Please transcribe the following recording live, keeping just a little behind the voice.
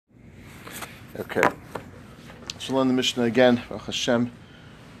Okay. So learn the Mishnah again. Baruch Hashem.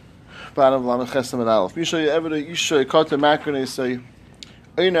 Bottom of Lamed Chesam and Aleph. Yishay Eved Yishay Kata Makronei say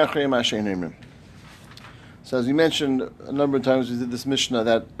Ein Achrei Mashein Emrim. So as we mentioned a number of times, we did this Mishnah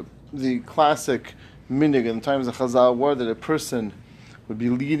that the classic minig in the times of Chazal were that a person would be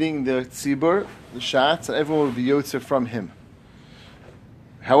leading the tzibur, the shatz, and everyone would be yotzer from him.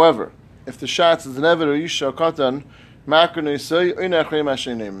 However, if the shatz is an Eved or Yishay Katan Makronei say Ein Achrei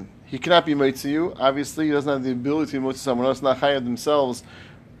Mashein Emrim, he cannot be made to you. Obviously, he doesn't have the ability to be made to someone else. Not chayav themselves.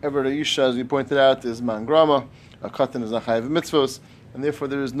 Ever the Isha, as we pointed out, is man grama. A katan is not chayav mitzvos, and therefore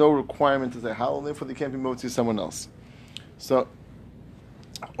there is no requirement to say halal. And therefore, they can't be made to someone else. So,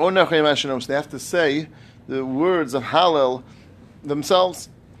 so they have to say the words of halal themselves.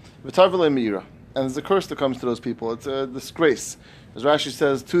 And there's a curse that comes to those people. It's a disgrace. As Rashi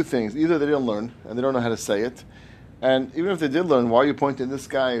says, two things: either they didn't learn and they don't know how to say it. And even if they did learn, why are you pointing this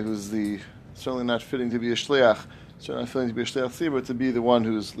guy who's certainly not fitting to be a shliach, certainly not fitting to be a shliach tzibur, to be the one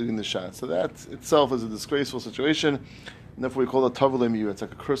who's leading the shot? So that itself is a disgraceful situation, and therefore we call it tavulei mi'ira. It's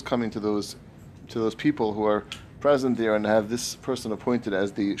like a curse coming to those people who are present there and have this person appointed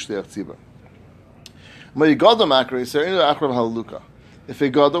as the shliach tzibur. If a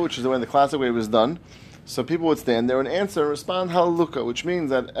gada, which is the way the classic way it was done, so people would stand there and answer and respond halaluka, which means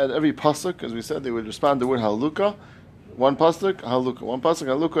that at every pasuk, as we said, they would respond the word halaluka. One pasuk, halaluka. One pasuk,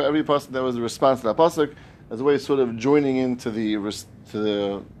 halaluka. Every pasuk, that was the response to that pasuk, as a way of sort of joining into the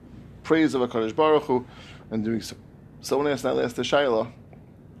praise of HaKadosh Baruch Hu and doing so. Someone asked that last Shayla,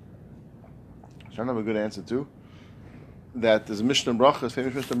 which I don't have a good answer to, that there's a Mishnah Brachas,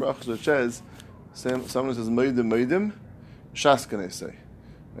 famous Mishnah Brachas, which says, someone says, Moedim, Shaskanei say.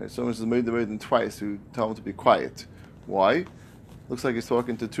 Right, someone says made them twice who tell him to be quiet. Why? Looks like he's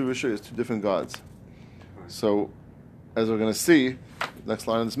talking to two rishayos, two different gods. So, as we're going to see, next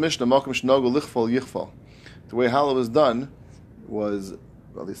line of this Mishnah, Malkum Shnogu Lichfal Yichfal. The way halal was done was,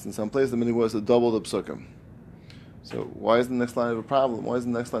 at least in some places, the meaning was to double the psukim. So, why is the next line of a problem? Why is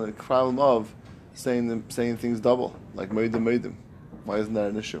the next line a problem of saying things double, like meidim? Why isn't that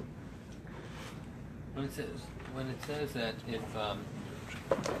an issue? When it says that if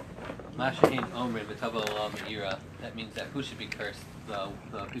Mashahin Omri V'Tava Olam Me'ira, that means that who should be cursed? The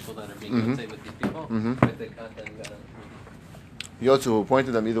people that are being yotze with these people? With the content Yotze, who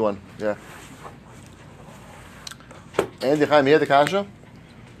appointed them, either one. Yeah. And the Chaim here, the Kasha?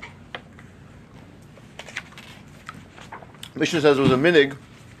 Mishnah says it was a minig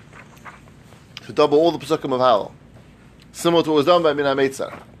to double all the pesukim of halal. Similar to what was done by Min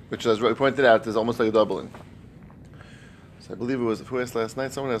HaMeitzar, which, as we pointed out, is almost like a doubling. I believe it was, who asked last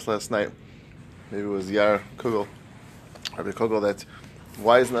night? Someone asked last night. Maybe it was Yar Kugel, Rabbi Kugel, that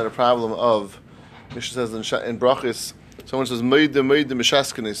why isn't that a problem of, Mishnah says in Brachis, someone says, Meidim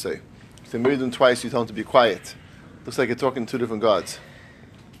Mishaskanei say. If they Meidim twice, you tell them to be quiet. Looks like you're talking to two different gods.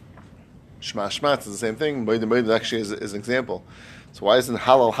 Shema Shmat is the same thing. Meidim actually is an example. So why isn't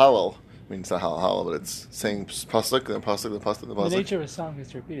halal? I mean, it's not halal, but it's saying pasuk, then pasuk, then pasuk, then pasuk. The nature of a song is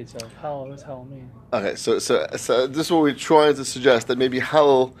to repeat itself. Halal, what does halal mean? Okay, so this is what we're trying to suggest, that maybe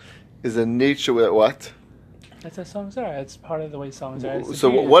halal is a nature with what? That's how songs are. It's part of the way songs are. So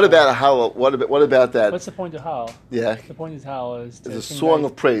what about halal? What about that? What's the point of halal? Yeah. The point of halal is to it's a song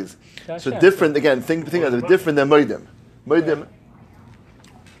of praise. So Hashem. Different, again, think of it different than Moedim. Moedim.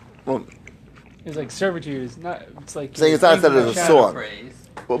 Well, it's like servitude. It's like saying it's not that it's a song. Praise.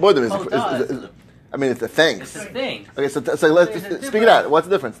 Well, Moedim is I mean, it's a thanks. It's a thing. Okay, so let's speak it out. What's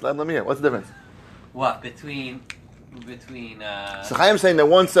the difference? Let me hear. What's the difference? What between? So Chaim saying that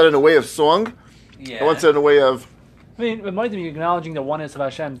one said in a way of song, and one said in a way of. I mean, with Moedim, you're acknowledging the oneness of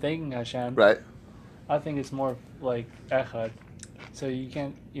Hashem, thanking Hashem. Right. I think it's more like echad. So you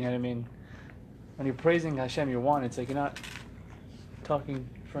can't, you know what I mean? When you're praising Hashem, you're one. It's like you're not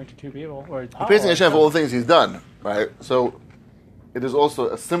referring to two people. Or you're praising Hashem for all the things He's done, right? So. It is also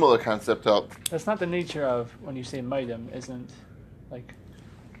a similar concept of... That's not the nature of when you say Maidim, isn't like...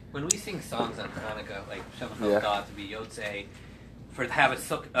 When we sing songs on Hanukkah, like Shabbat God to be Yotze, to have a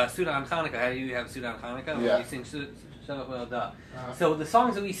Suda on Hanukkah, how do you have a Suda on Hanukkah? When you sing Shabbat God. So the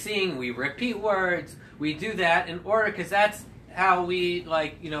songs that we sing, we repeat words, we do that in order, because that's how we,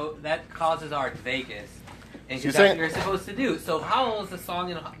 that causes our Vegas. And that's what you're supposed to do. So Hallel is a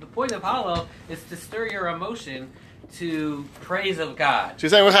song, and the point of Hallel is to stir your emotion to praise of God. So you're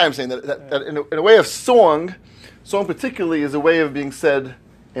saying what I'm saying, that in a way of song particularly is a way of being said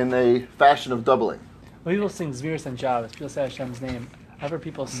in a fashion of doubling. When people sing Zviris and Shabbos, people say Hashem's name. I've heard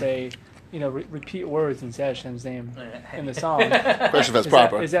people say, repeat words and say Hashem's name in the song. Question if that's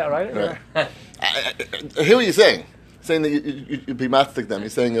proper. Is that right? I hear what you're saying. saying that you'd be matzdik them.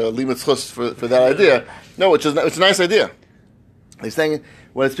 He's saying limit chus for that idea. No, it's a nice idea. He's saying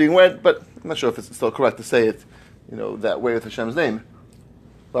when it's being read, but I'm not sure if it's still correct to say it, that way with Hashem's name.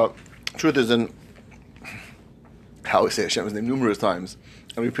 But truth is in how we say Hashem's name numerous times,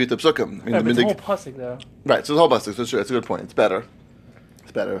 and we repeat the psukim. But it's a whole pasuk though. Right, so the whole pasuk. So sure, it's a good point. It's better.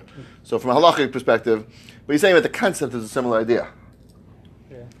 So from a halachic perspective, but he's saying that the concept is a similar idea.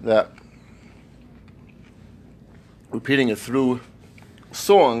 Yeah. That repeating it through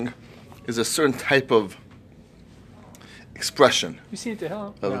song is a certain type of expression. You see it to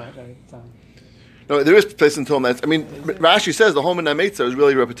hell? No, there is place in Tehillim that's, Rashi says the whole Minna Meitzah is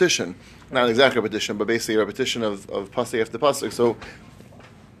really repetition. Not an exact repetition, but basically a repetition of pasuk after pasuk. So,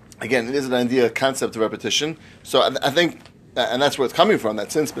 again, it is an idea, concept of repetition. So I think, and that's where it's coming from,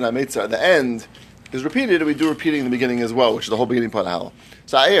 that since Minna Meitzah at the end is repeated, we do repeating in the beginning as well, which is the whole beginning part of Hallel.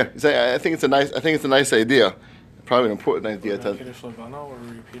 So I think it's a nice idea. Probably an important idea. Kiddush Levana, where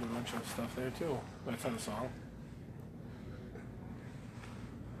we repeat a bunch of stuff there too. But it's on the song.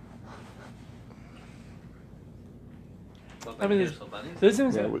 What do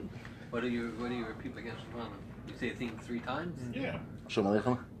you repeat against Shulchan? You say a thing 3 times? Yeah. Shalom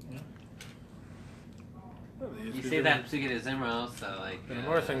Aleichem. You say that to get a Zimra, so like. There are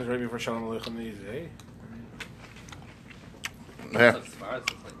more things right before Shalom Aleichem these days. Yeah.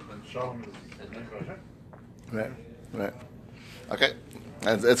 Right. Okay.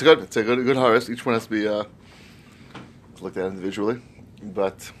 And it's good. It's a good harvest. Each one has to be looked at individually,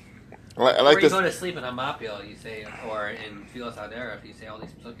 but. I like or you this. go to sleep in Hamapil, you say, or in Filas Haderech, you say all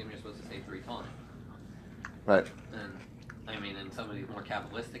these psukim you're supposed to say 3 times. Right. And in some of these more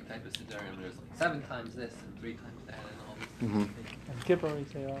Kabbalistic type of Siddurim, there's like 7 times this and 3 times that and all these things. And Kippur, we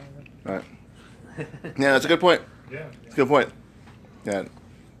say all of it. Right. Yeah, that's a good point. Yeah. It's a good point. Yeah. I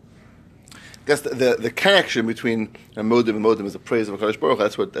guess the connection between Modim and Modim is the praise of HaKadosh Baruch Hu.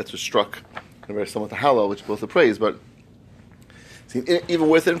 That's what struck very somewhat to Hallel, which is both the praise, but see, even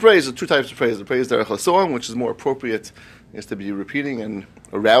within praise, there are 2 types of praise. The praise derech hasong, which is more appropriate, is to be repeating and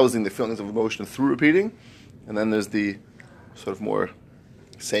arousing the feelings of emotion through repeating. And then there's the sort of more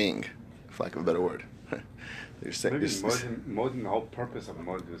saying, for lack of a better word. You're saying, maybe modim, the whole purpose of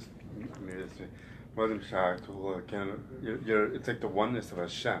modim is, modim shach, it's like the oneness of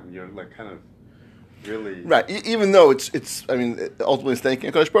Hashem. You're like kind of really right. Even though it's ultimately it's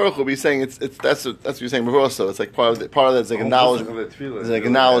thanking HaKadosh Baruch Hu, but he's saying that's what you're saying before. So it's like part of that's like acknowledgement. It's like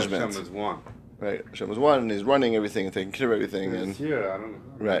acknowledgement. Hashem is one. Right. Hashem is one, and he's running everything and taking care of everything. And here, I don't know.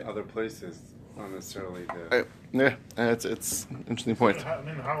 Right. Other places, not necessarily. Yeah, it's an interesting point.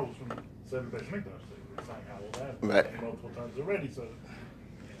 Hallel's from 7 Beis Mikdash. They sang Hallel right. multiple times already. So.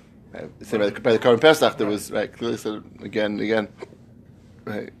 Same by the current Pesach, there was clearly said again and again.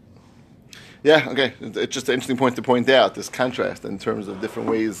 Right. Yeah, okay. It's just an interesting point to point out, this contrast in terms of different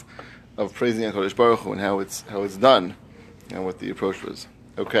ways of praising HaKadosh Baruch Hu and how it's done and what the approach was.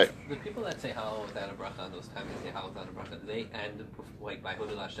 Okay. The people that say Hallel without a bracha on those times they say Hallel without a bracha, they end like by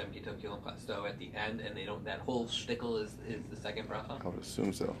Hodel Hashem Kitok Yom Chasto at the end, and they don't. That whole shtickle is the second bracha. I would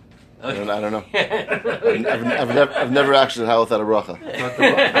assume so. Okay. I don't know. I've never actually had Hallel without a bracha. I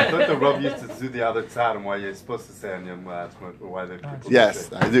thought the Rav used to do the other tzad and why you're supposed to say on Yom Ha'atzmaut, or why the people.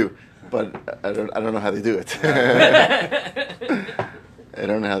 Yes, I do, but I don't know how they do it. I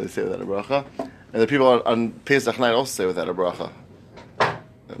don't know how they say without a bracha, and the people on Pesach night also say without a bracha.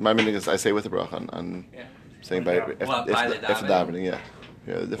 My meaning is I say with a bracha on saying by after davening. Yeah.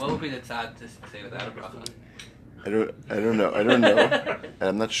 What would be the tzad to say without a bracha? I don't know.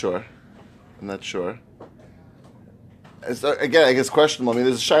 I'm not sure. It's, again, I guess questionable.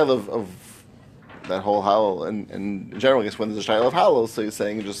 There's a shayla of that whole Hallel, and in general, I guess when there's a shayla of Hallel, so you're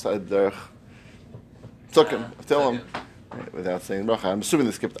saying just derech tzukkim, tell him without saying bracha. I'm assuming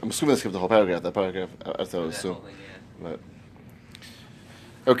they skipped the whole paragraph. That paragraph, I thought I would assume. But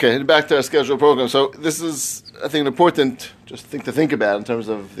okay, back to our scheduled program. So this is, I think, an important thing to think about in terms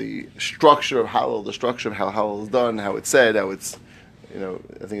of the structure of Hallel, the structure of how Hallel is done, how it's said, how it's, I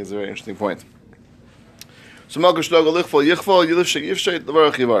think it's a very interesting point. So Malkush Logo Lichfol Yichfol Yilif Yivsheit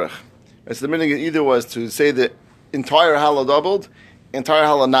Levarach Yivarach. So the meaning either was to say the entire Hallel doubled, entire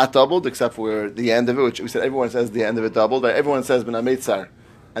Hallel not doubled, except for the end of it, which we said everyone says the end of it doubled. Right? Everyone says Ben Ametzar,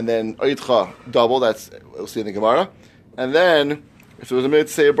 and then Oitcha double. That's we'll see in the Gemara, and then if there was a minute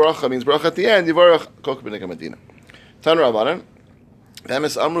to say a bracha, means bracha at the end. Yivarach Kok B'nei Medina. Tan Rabbanan.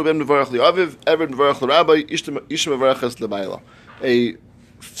 V'emes Amru Ben Mevarach LiAviv, Ever Mevarach LeRabbi, Isha Mevarachas LeBayla. A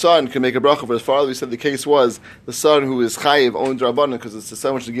son can make a bracha for his father. We said the case was the son who is chayiv owns Rabbanan because it's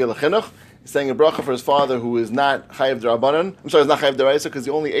so much to gil chinuch. He's saying a bracha for his father who is not chayiv Rabbanan. I'm sorry, it's not chayiv Deraisa because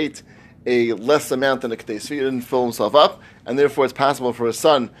he only ate a less amount than a Ketei Tzvi. He didn't fill himself up, and therefore it's possible for his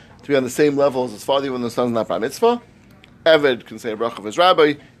son to be on the same level as his father, even though the son's not bar mitzvah. Eved can say a bracha of his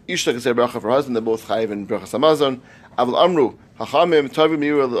rabbi. Ishta can say a bracha of her husband. They're both chayiv in brachas hamazon. Avol amru hachamim tovim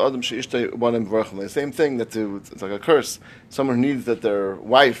miru adam sheishta banim v'rachim. The same thing, that it's like a curse. Someone who needs that their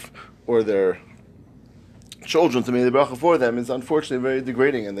wife or their children to make the bracha for them is unfortunately very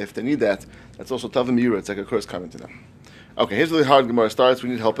degrading, and if they need that, that's also tovim miru. It's like a curse coming to them. Okay, here's really hard Gemara starts. We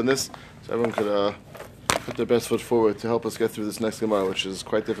need help in this, so everyone could put their best foot forward to help us get through this next Gemara, which is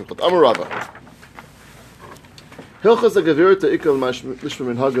quite difficult. Amar Rava. Okay,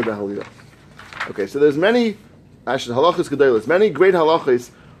 so there's many halachos gedolos, many great halachos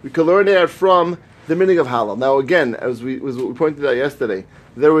we can learn there from the meaning of halal. Now again, as we pointed out yesterday,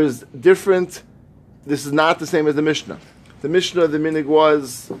 there was different. This is not the same as the Mishnah. The Mishnah, the minig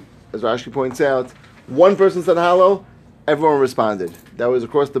was, as Rashi points out, one person said halal, everyone responded. That was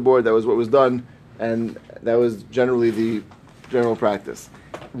across the board. That was what was done, and that was generally the general practice.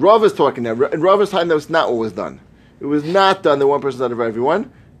 Rav is talking now. In Rav's time, that was not what was done. It was not done that one person said it for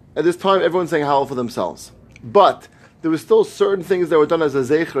everyone. At this time, everyone's saying halal for themselves. But there were still certain things that were done as a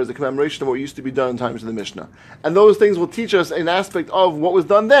zecher, as a commemoration of what used to be done in times of the Mishnah. And those things will teach us an aspect of what was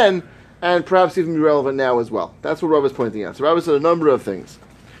done then, and perhaps even be relevant now as well. That's what Rav is pointing out. So Rav said a number of things.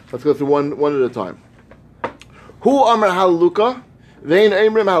 Let's go through one at a time. Who amar halaluka? Vein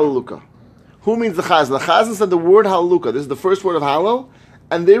emrim halaluka. Who means the chazan? The chazan said the word halaluka. This is the first word of halal,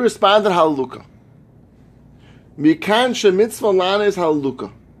 and they responded halaluka. Mikan shemitzvah lana is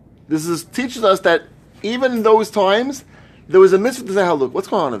halaluka. This teaches us that even in those times, there was a mitzvah to say halaluka. What's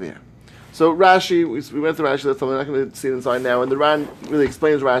going on over here? So Rashi, we went through Rashi, that's something I'm not going to see it inside now, and the Ran really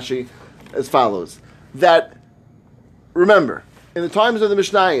explains Rashi as follows. That, remember, in the times of the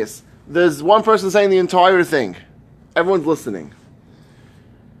Mishnayos, there's one person saying the entire thing. Everyone's listening.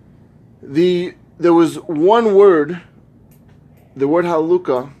 There was one word, the word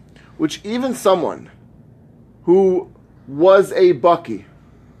halaluka, which even someone who was a baki,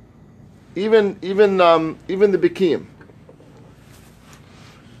 even the Bikim,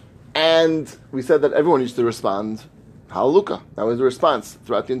 and we said that everyone used to respond halaluka. That was the response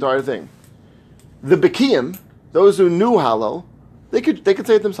throughout the entire thing. The Bikim, those who knew halal, they could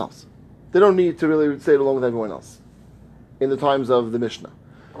say it themselves. They don't need to really say it along with everyone else in the times of the Mishnah.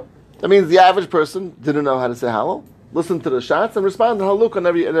 That means the average person didn't know how to say halal, listened to the shots, and responded halal on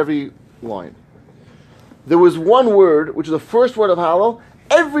every line. There was one word, which is the first word of halal.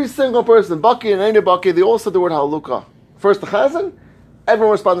 Every single person, Baki and any Baki, they all said the word halaluka. First the chazan,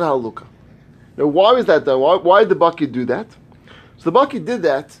 everyone responded halaluka. Now, why was that done? Why did the Baki do that? So the Baki did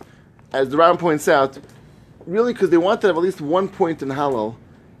that, as the Ram points out, really because they wanted to have at least one point in halal.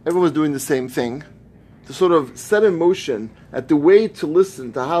 Everyone was doing the same thing, to sort of set in motion that the way to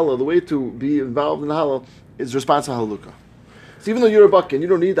listen to halal, the way to be involved in halal, is response to halaluka. So even though you're a Baki and you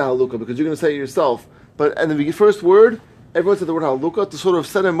don't need the halaluka because you're going to say it yourself, but in the first word, everyone said the word halaluka to sort of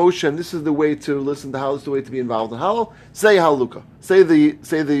set in motion. This is the way to listen to halal. This is the way to be involved in halal. Say halaluka. Say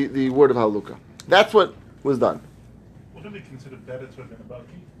the word of halaluka. That's what was done. Wouldn't it be considered better to have been a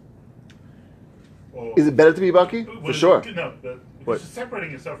Baki? Or Is it better to be a Baki? For sure. No, but because you're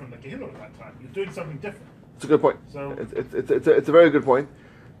separating yourself from the Kehillah at that time. You're doing something different. It's a good point. So it's a very good point.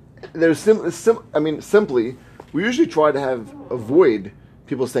 There's simply, we usually try to avoid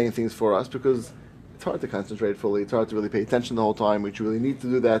people saying things for us because it's hard to concentrate fully. It's hard to really pay attention the whole time, which you really need to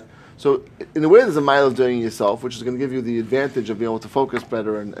do that. So in a way, there's a mile of doing it yourself, which is going to give you the advantage of being able to focus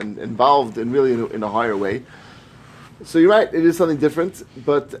better and involved and really in a higher way. So you're right, it is something different,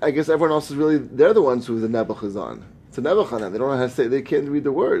 but I guess everyone else is really, they're the ones who the nebuch is on. It's a nebuch on them. They don't know how to say, they can't read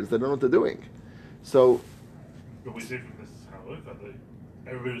the words, they don't know what they're doing. So, but we see from this halaluka that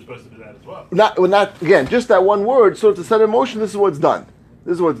everybody was supposed to do that as well. Not again, just that one word, sort of to set in motion, this is what's done.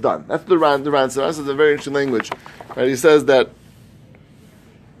 This is what's done. That's the Ran says. This is a very interesting language. Right? He says that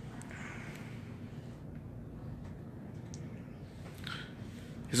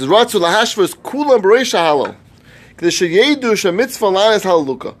he says Ratzu lahashvus kulam b'reisha halal. He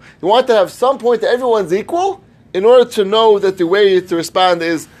wanted to have some point that everyone's equal in order to know that the way to respond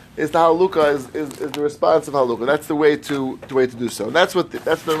is the halaluka is the response of halaluka. That's the way to do so. And that's what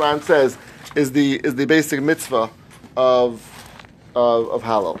the Ran says is the basic mitzvah of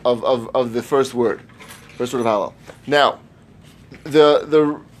halal of the first word of halal. Now, that's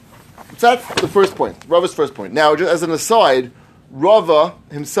the first point. Rava's first point. Now, just as an aside, Rava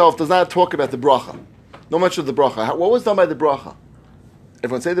himself does not talk about the bracha. Not much of the bracha. What was done by the bracha?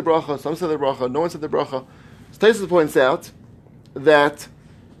 Everyone said the bracha. Some said the bracha. No one said the bracha. So Tosfos points out that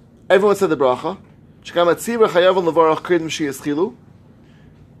everyone said the bracha.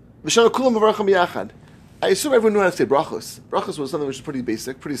 V'shana kulam mevarchim biyachad. I assume everyone knew how to say brachos. Brachos was something which was pretty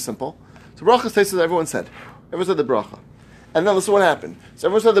basic, pretty simple. So brachos tastes as everyone said. Everyone said the bracha. And then listen what happened. So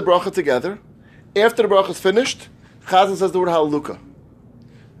everyone said the bracha together. After the bracha is finished, Chazan says the word hallelujah.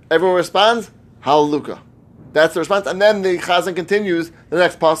 Everyone responds, hallelujah. That's the response. And then the Chazan continues the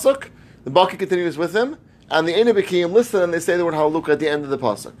next pasuk. The Baki continues with him. And the Eina B'kiyim listen and they say the word hallelujah at the end of the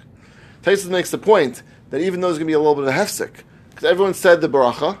pasuk. Taisus makes the point that even though there's going to be a little bit of hefsek, because everyone said the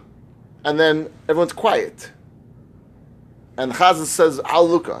bracha, and then everyone's quiet. And the Chazan says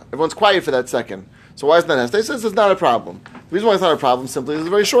hallelujah. Everyone's quiet for that second. So why is that hefsek? He says it's not a problem. The reason why it's not a problem simply is it's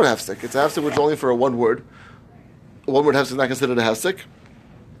a very short hefsek. It's a hefsek which is only for a one word. A one word hefsek is not considered a hefsek.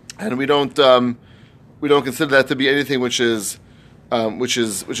 And we don't consider that to be anything which is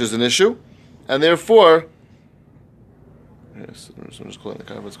an issue. And therefore, yes, I'm just calling the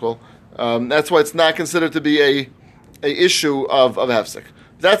conference call. That's why it's not considered to be a issue of hefsek.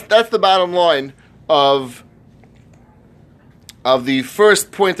 That's the bottom line of the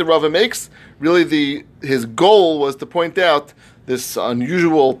first point that Rava makes. Really, his goal was to point out this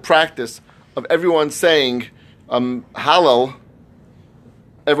unusual practice of everyone saying Hallel.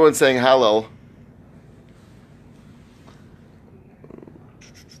 Everyone saying Hallel.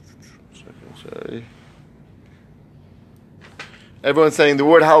 Sorry. Everyone's saying the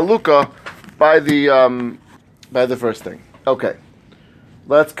word Hallelujah by the first thing. Okay,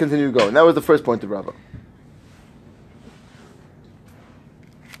 let's continue going. That was the first point of Rava.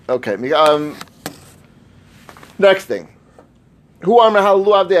 Okay, next thing. Who are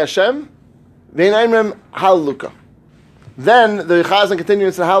Hallelu Avdei Hashem? Ve'inaimrim Hallelujah. Then the Chazan continued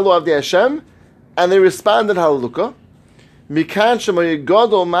and said Hallelu Avdei Hashem, and they responded Hallelujah. Mikan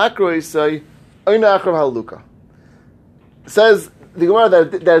shemayigadol makro isai oina achrav Hallelujah. Says the Gemara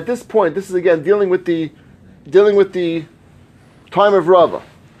that at this point, this is again dealing with the time of Rava,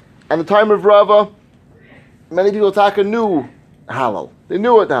 and the time of Rava, many people knew Hallel. They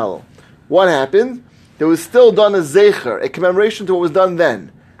knew what Hallel. What happened? There was still done a zecher, a commemoration to what was done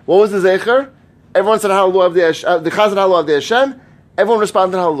then. What was the zecher? Everyone said Hallelu Avdei Hashem. The Chazan Hallelu Avdei Hashem. Everyone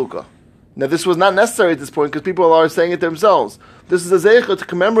responded Hallelujah. Now this was not necessary at this point because people are saying it themselves. This is a zecher to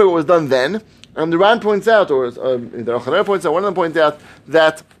commemorate what was done then. And the Ran points out, or the Rochaner points out, one of them points out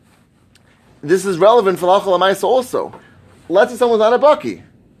that this is relevant for L'achal Amaisa also. Let's say someone's not a baki.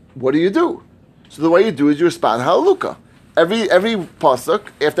 What do? So the way you do is you respond Hallelujah. Every pasuk,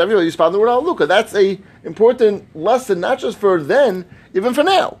 after everybody you respond the word Hallelujah. That's a important lesson, not just for then, even for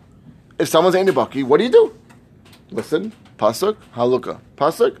now. If someone's ain't a baki, what do? Listen, pasuk, Hallelujah.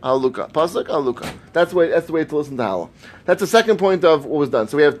 Pasuk, Hallelujah. Pasuk, Hallelujah. That's the way to listen to Hallel. That's the second point of what was done.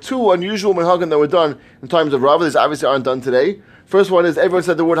 So we have two unusual minhagim that were done in times of Rava. These obviously aren't done today. First one is everyone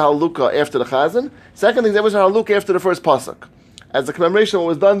said the word Hallelujah after the Chazan. Second thing is everyone said Hallelujah after the first pasuk. As the commemoration of what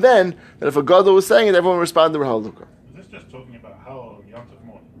was done then, that if a gadol was saying it, everyone responded with Hallelujah. Is this just talking about how on Yom Tov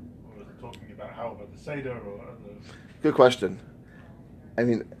morning? Or is it talking about how about the Seder or other? Good question. I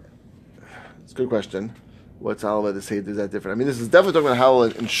mean, it's a good question. What's Hallel about the Seder? Is that different? I mean, this is definitely talking about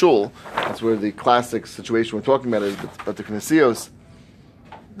Hallel in Shul. That's where the classic situation we're talking about is about the Knesios.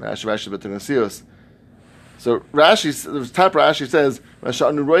 Rashi about the Knesios. So the top Rashi says, sounds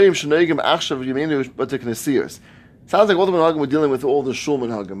like all the minhagim were dealing with all the shul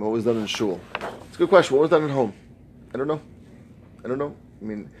minhagim. What was done in shul? It's a good question. What was done at home? I don't know. I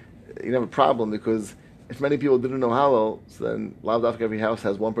mean, you have a problem because if many people didn't know Hallel, so then lav dafka every house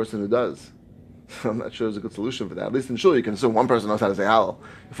has one person who does. I'm not sure there's a good solution for that. At least in shul, you can assume one person knows how to say Hallel.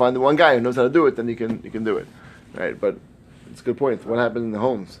 You find the one guy who knows how to do it, then you can do it, right? But it's a good point. What happened in the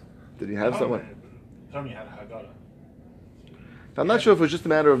homes? Did he have someone? Tell me how to Haggadah. I'm not sure if it was just a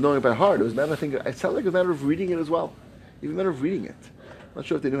matter of knowing it by heart. It was a matter, I think, it sounded like it was a matter of reading it as well. Even a matter of reading it. I'm not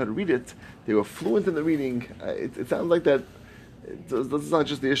sure if they knew how to read it. They were fluent in the reading. It sounds like that. This is not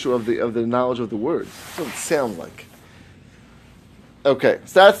just the issue of the knowledge of the words. It doesn't sound like. Okay,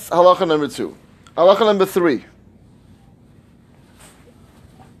 so that's halacha number 2. Halacha number 3.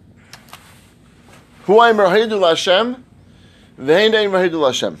 Huay merhidu l'Hashem, v'heinei merhidu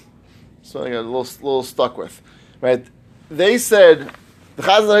l'Hashem. So I got a little stuck with, right? They said the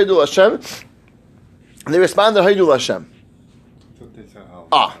Chazan merhidu l'Hashem, and they responded merhidu l'Hashem.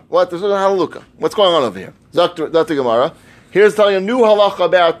 What? There's no Hallelujah. What's going on over here? Dr. Gemara. Here's telling a new halacha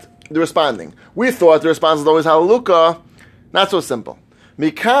about the responding. We thought the response was always Hallelujah. Not so simple.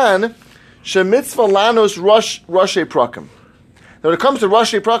 Mikan shemitzvah lanos Rashi Prakim. Now, when it comes to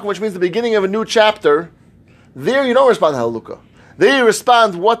Rashi Prakim, which means the beginning of a new chapter, there you don't respond Hallelujah. There you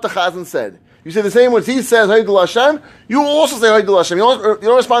respond what the Chazan said. You say the same words he says, Haidul Hashem, you also say Haidul Hashem. You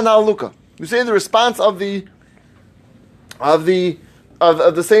don't respond Hallelujah. You say the response of the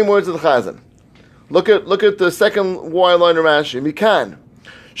of the same words of the Chazan. Look at the second wide line of Rashi. Mikan.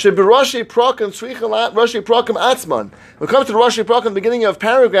 Rashi Prakim Rashi Prakim Atzman. When it comes to the Rashi Prakim, the beginning of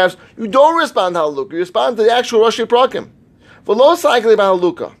paragraphs, you don't respond to Halukah. You respond to the actual Rashi Prakim. V'lo cycling about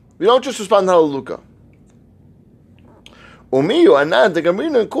Halukah. You don't just respond to Halukah. Right?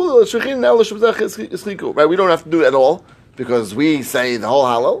 We don't have to do it at all because we say the whole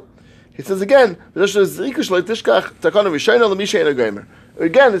Hallel. He says again, again,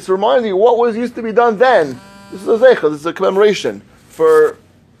 it's reminding you what was used to be done then. This is a zeicha, this is a commemoration for.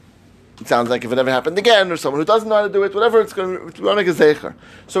 It sounds like if it ever happened again, or someone who doesn't know how to do it, whatever, it's going to make a zeicha.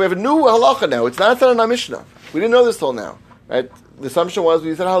 So we have a new halacha now. It's not in our Mishnah. We didn't know this till now, right? The assumption was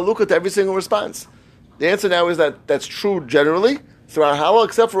we said halukah to every single response. The answer now is that that's true generally throughout halal,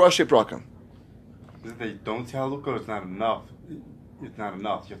 except for Rashi Prakim. If they don't say halukah, it's not enough. It's not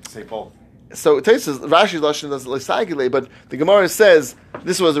enough. You have to say both. So it says Rashi's lashon doesn't l'saigile, but the Gemara says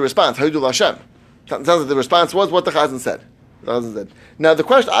this was a response. Haidul Hashem. Sounds like the response was what the Chazan said. Now the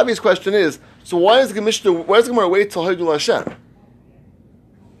obvious question is: so why does the Gemara wait till Haidul Hashem?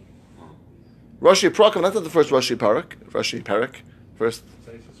 Rashi Prakim, not the first Rashi Parak, first.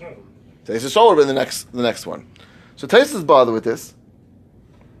 Tesis Yisrael will be the next one. So Tesis bother with this.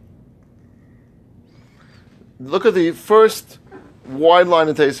 Look at the first wide line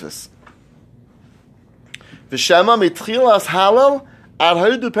in Tesis. V'shema mitchilas halal ad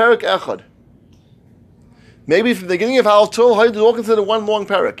haidu perak echad. Maybe from the beginning of halal till haidu, all considered one long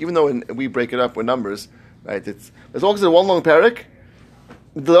parak, even though we break it up with numbers, right? It's all considered one long parak.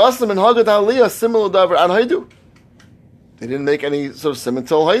 The Aslam and Haggad Aliyah similar davar ad haidu. They didn't make any sort of simon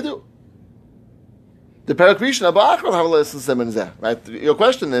till haidu. The parak rishon abba achron have a list of simon zeh. Right? Your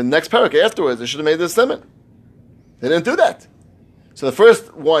question, the next parak afterwards, they should have made this simon. They didn't do that. So the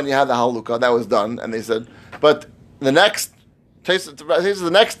first one, you had the halukah, that was done, and they said, but the next, the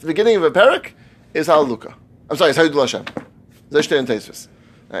next beginning of a parak is halukah. I'm sorry, it's Haidul Hashem. Zeshter and Teisvis.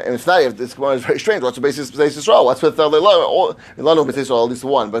 And it's not, this Gemara is very strange. What's the basis of Beis Yisrael? What's with Leilanu? Leilanu Beis Yisrael, at least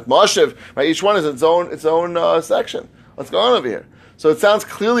one. But Ma'ashiv, right, each one is its own section. What's going on over here? So it sounds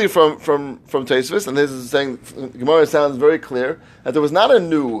clearly from Teisvis, and this is saying, Gemara sounds very clear, that there was not a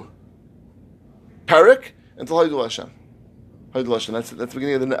new parak until Haidul Hashem. Haidul Hashem. That's the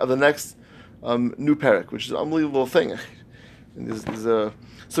beginning of the next new parak, which is an unbelievable thing.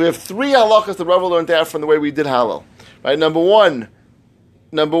 So we have three halachas that Rava learned out from the way we did halal. Right? Number one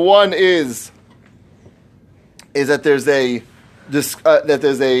is that there's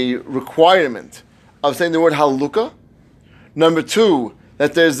a requirement of saying the word halukah. Number two,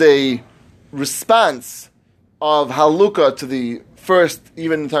 that there's a response of halukah to the first,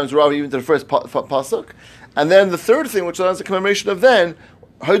 even in times of Rava, even to the first pasuk. And then the third thing, which is a commemoration of then,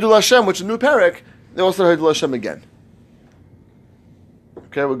 Haidul Hashem, which is a new parak, they also Haidul Hashem again.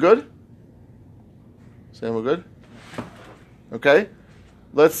 Okay, we're good? Saying we're good? Okay?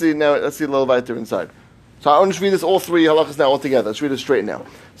 Let's see a little weiter inside. So I want to read this all three halachas now all together. Let's read it straight now.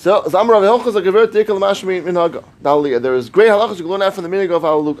 So there is great halachas you can learn out from the meaning of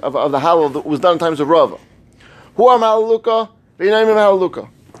the halal that was done in times of Rava. Who are halukah? The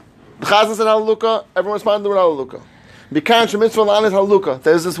Chazan said halukah, everyone responded with halukah.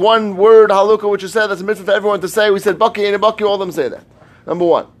 There's this one word halukah which is said that's a mitzvah for everyone to say. We said baki and baki, all of them say that. Number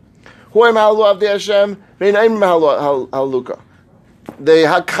one. Who am halu avdei Hashem? Ve'inaim halukah. The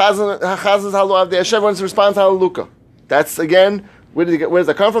Chazan's halu avdei Hashem. Everyone's response halukah. That's again. Where does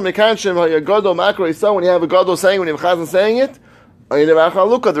that come from? When you have a gadol saying, when you have a Chazan saying it, or you have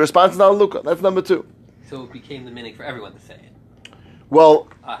halukah, the response is halukah. That's number two. So it became the meaning for everyone to say it. Well,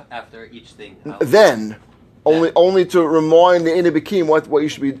 after each thing. Then. Only to remind the Ina Bekim what you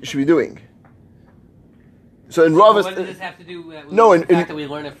should be doing. So in Rava's, what does this have to do with the fact that we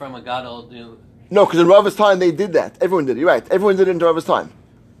learn it from a gadol? No, because in Rava's time they did that. Everyone did it. You're right. Everyone did it in Rava's time,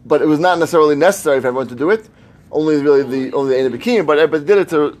 but it was not necessarily necessary for everyone to do it. Only the Ina Bekim, but they did it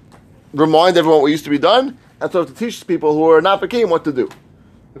to remind everyone what used to be done, and so to teach people who are not Bekim what to do.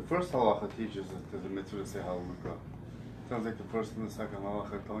 The first halacha teaches that there's a mitzvah to say halukah. Sounds like the first and the second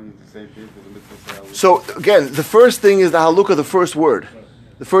halacha telling you the same thing. There's a mitzvah to say halukah. So again, the first thing is the halukah, the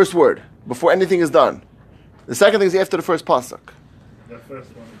first word before anything is done. The second thing is after the first pasuk. The first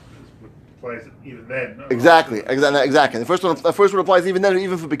one applies even then. No? Exactly. The first one applies even then,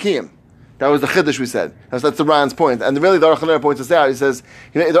 even for Bekiyim. That was the chiddush we said. That's the Ran's point. And really, the Aruch LaNer points this out. He says,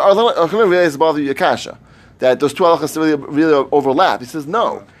 the Aruch LaNer really has bothered Yakasha, that those two halachas really overlap. He says,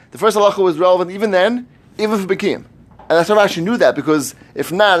 no. The first halacha was relevant even then, even for Bekiyim. And that's why I actually knew that, because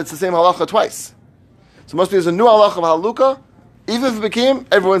if not, it's the same halacha twice. So must be there's a new halacha of halukah, even for Bekiyim,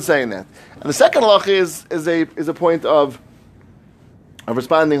 everyone's saying that. And the second halacha is a point of of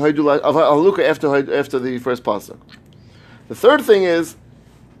responding of halukah after the first pasuk. The third thing is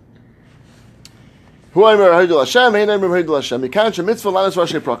Hu Aimer Haidul Hashem, Hein Aimer Haidul Hashem. Mikan Shemitzvah Lanas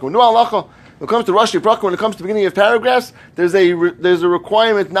Rashi Prakim. No halacha. When it comes to Rashi Prakim, when it comes to the beginning of paragraphs, there's a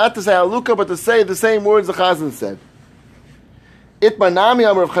requirement not to say halukah, but to say the same words the Chazan said. Itmanami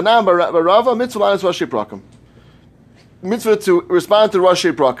Amar of Chanam Barava Mitzvah Lanas Rashi Prakim. Mitzvah to respond to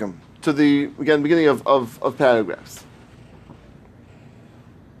Rashi Prakim, to the beginning of paragraphs.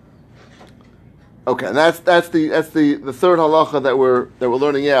 Okay, and that's the third halacha that we're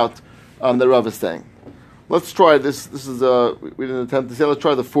learning out that Rav is saying. Let's try this. This is we didn't attempt to say. Let's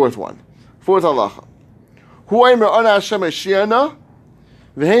try the fourth one. Fourth halacha. Hu aimer ana Hashem Mashiach,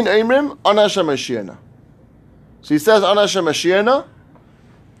 v'hein aimrim ana Hashem Mashiach. So he says ana Hashem Mashiach,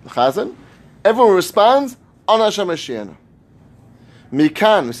 the Chazan. Everyone responds ana Hashem Mashiach.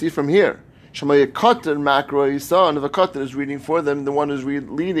 Mikan, we see from here. Shema Yekatan Makro Yisah, if a Katan is reading for them, the one who's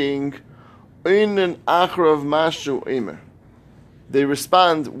leading. Einen achrav mashu aimer. They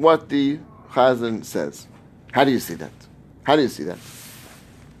respond what the Chazan says. How do you see that? How do you see that?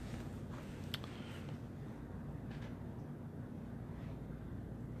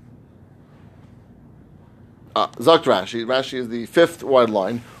 Zakt Rashi. Rashi is the fifth wide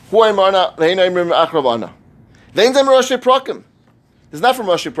line. Hu aimarna ve'ein aimrim achrav ana. Ve'ein zem Rashi Prakim. It's not from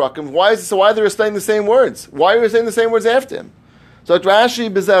Rashi Prakim. Why are they saying the same words? Why are they saying the same words after him? So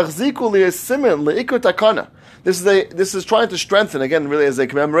Rashi bezachziku li'esimin le'ikut takana. This is trying to strengthen again, really as a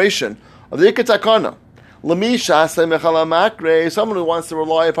commemoration of the ikut takana. L'misha semechala makre. Someone who wants to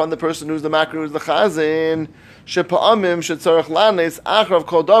rely upon the person who's the makre, who's the chazin. Shepa'amim shetzarich lanes achrav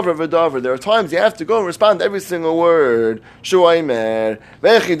kol davar v'davar. There are times you have to go and respond to every single word. Shuaymer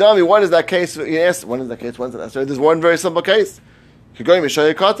ve'echidami. What is that case? He asked, when is that case? When's it? So there's one very simple case. Kigoyim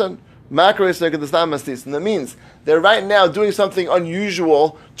yishayikatan. And that means they're right now doing something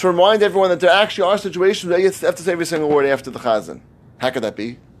unusual to remind everyone that there actually are situations where you have to say every single word after the chazan. How could that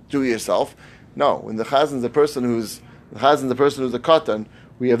be? Do it yourself? No. When the chazan is the person who's a katan,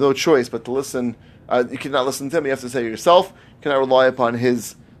 we have no choice but to listen. You cannot listen to him. You have to say it yourself. You cannot rely upon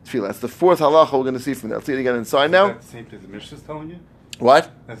his tefillah. That's the fourth halacha we're going to see from there. Let's see it again inside now. Is that the same thing the Mishnah is telling you?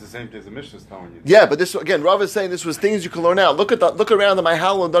 What? That's the same thing the Mishnah is telling you. Yeah, but this again, Rav is saying this was things you can learn out. Look around at my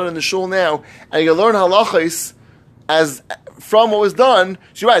halal done in the shul now, and you learn halachas as from what was done.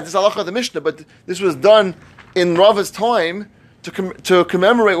 So you're right, this halacha of the Mishnah, but this was done in Rav's time to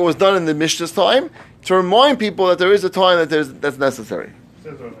commemorate what was done in the Mishnah's time, to remind people that there is a time that's necessary. It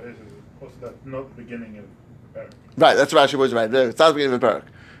says also that not the beginning of parak. Right, that's Rashi was right. It's not the beginning of a parak.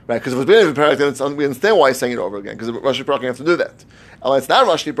 Right, because if it's beginning of a parak, then we understand why he's saying it over again, because Rashi Prakim have to do that. And it's not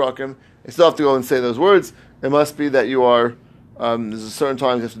Rashi Prakim, you still have to go and say those words. It must be that you are, there's a certain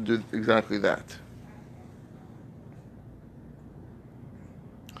time you have to do exactly that.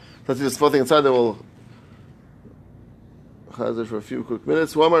 Let's see this full thing inside, then we'll chazir for a few quick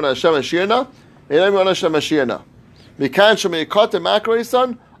minutes. So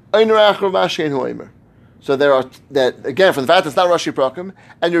there are, that again, from the fact it's not Rashi Prakim,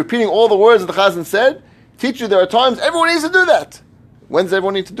 and you're repeating all the words that the Chazan said, teach you there are times everyone needs to do that. When does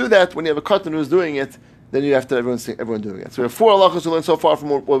everyone need to do that? When you have a katan who's doing it, then you have to everyone doing it. So we have four halachas we learned so far from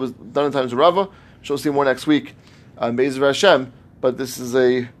what was done in times of Rava. We'll see more next week on Be'ezer Hashem. But this is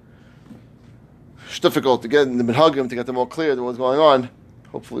difficult to get in the minhagim to get them all clear to what's going on.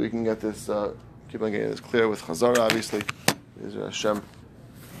 Hopefully we can get this, keep on getting this clear with Chazara, obviously. Be'ezer Hashem.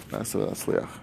 That's